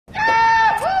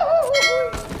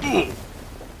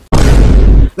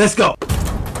Let's go.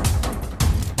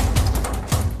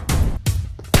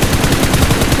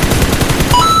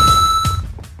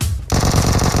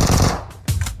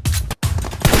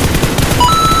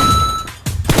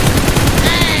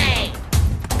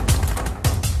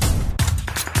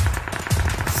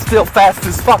 Still fast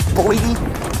as fuck, boy.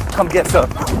 Come get some.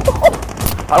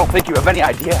 I don't think you have any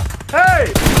idea.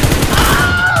 Hey!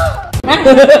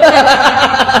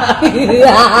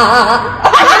 Hot.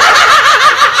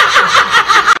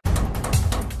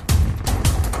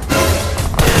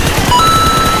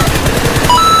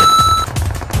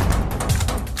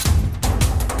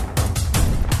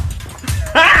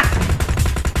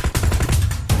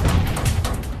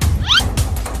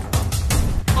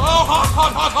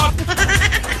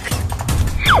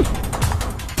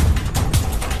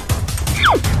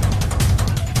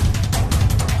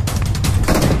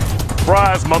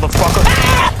 Surprise, motherfucker!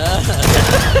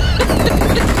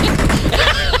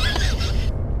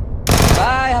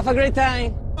 Bye, have a great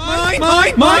time.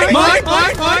 Mine.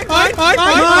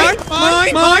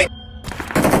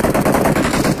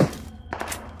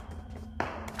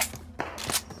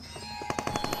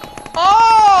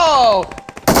 Oh!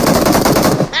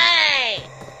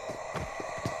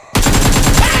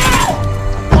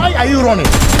 Why are you running?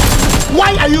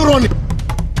 Why are you running?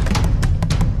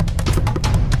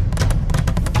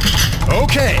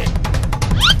 Okay.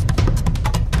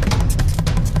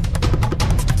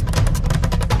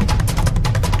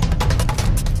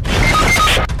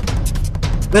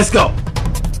 Let's go.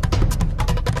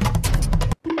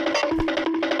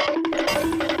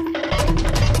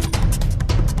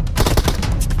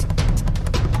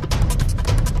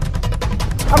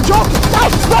 I'm joking!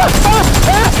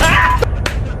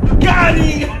 Got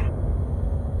him!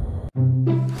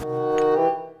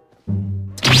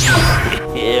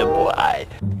 Yeah, boy.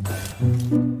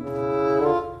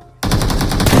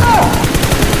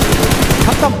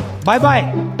 खत्म. Bye bye.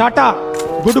 Tata.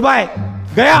 Good bye.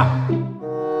 गया.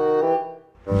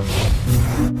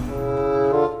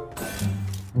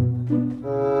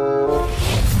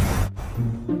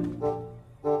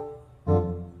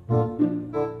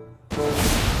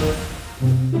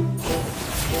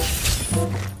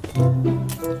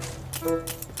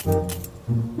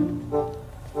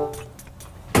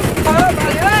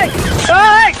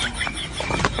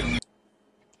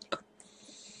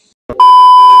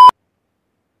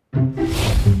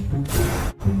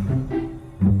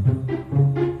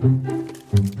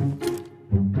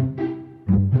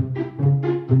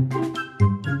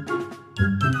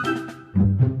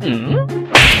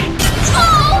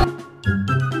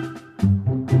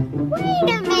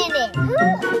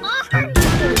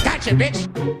 Gotcha, bitch.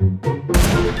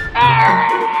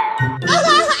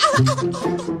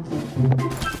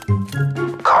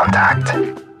 Contact.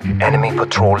 Enemy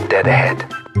patrol dead ahead.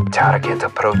 Target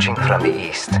approaching from the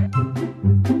east.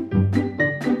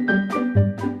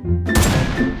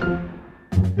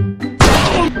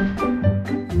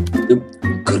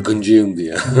 Kırkıncıyım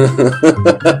diye.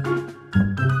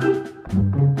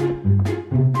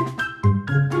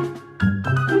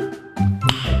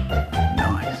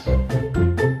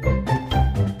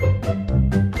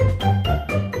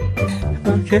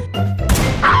 Okay.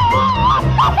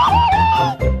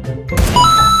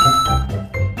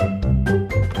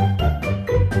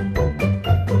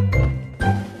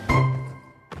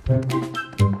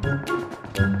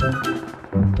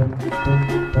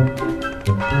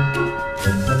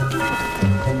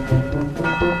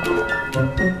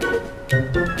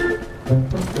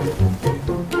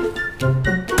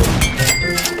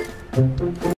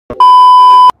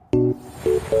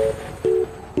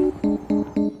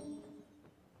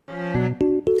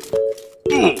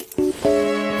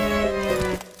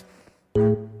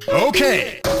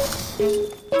 Okay.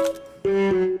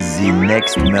 The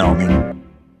next morning.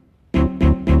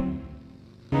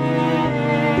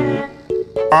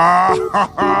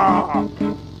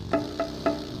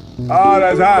 Oh,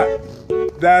 that's hot.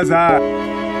 That's hot.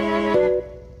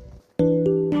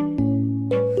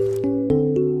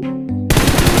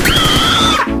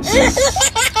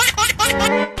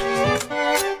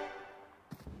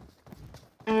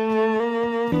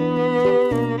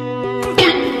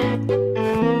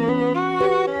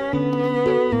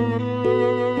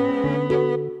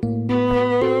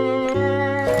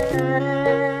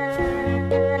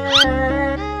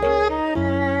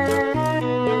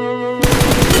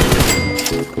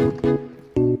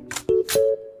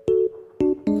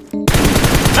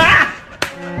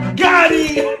 Got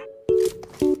him!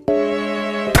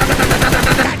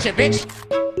 Gotcha, bitch.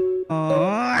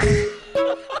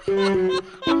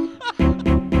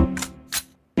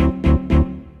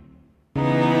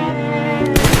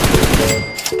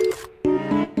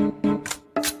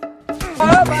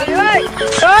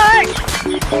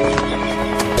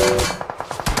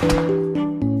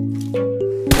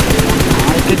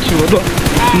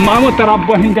 मांगो तेरा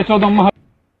बहन के 14 माह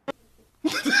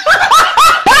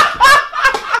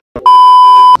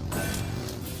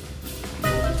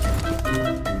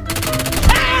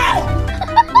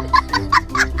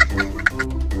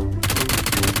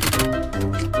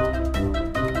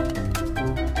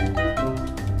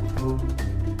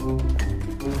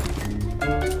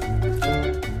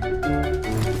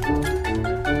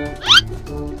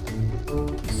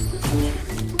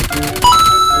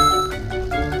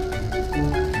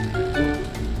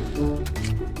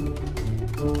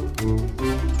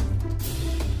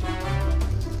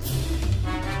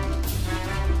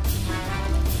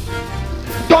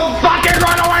Don't fucking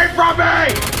run away from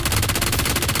me!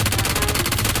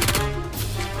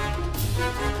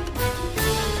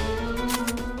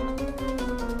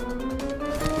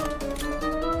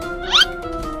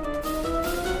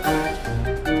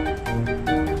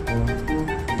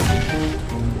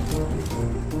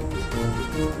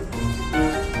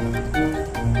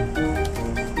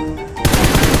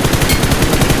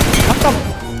 खत्म,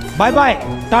 bye bye,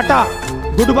 Tata,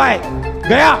 good bye,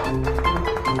 गया।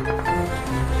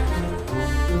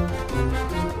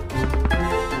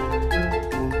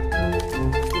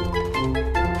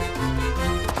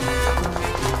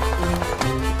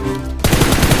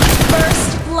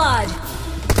 First blood.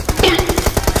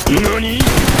 NANI?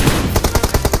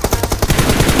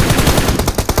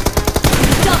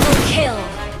 Double kill.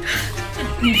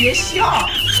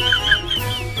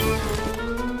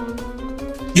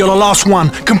 You're the last one.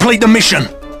 Complete the mission.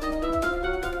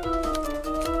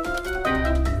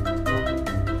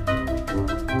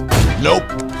 Nope.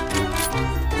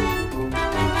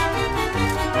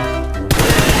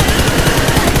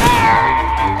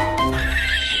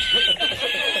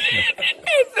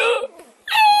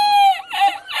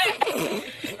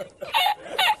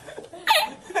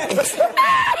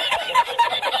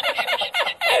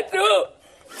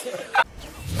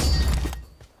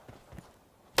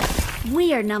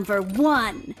 We are number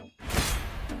 1.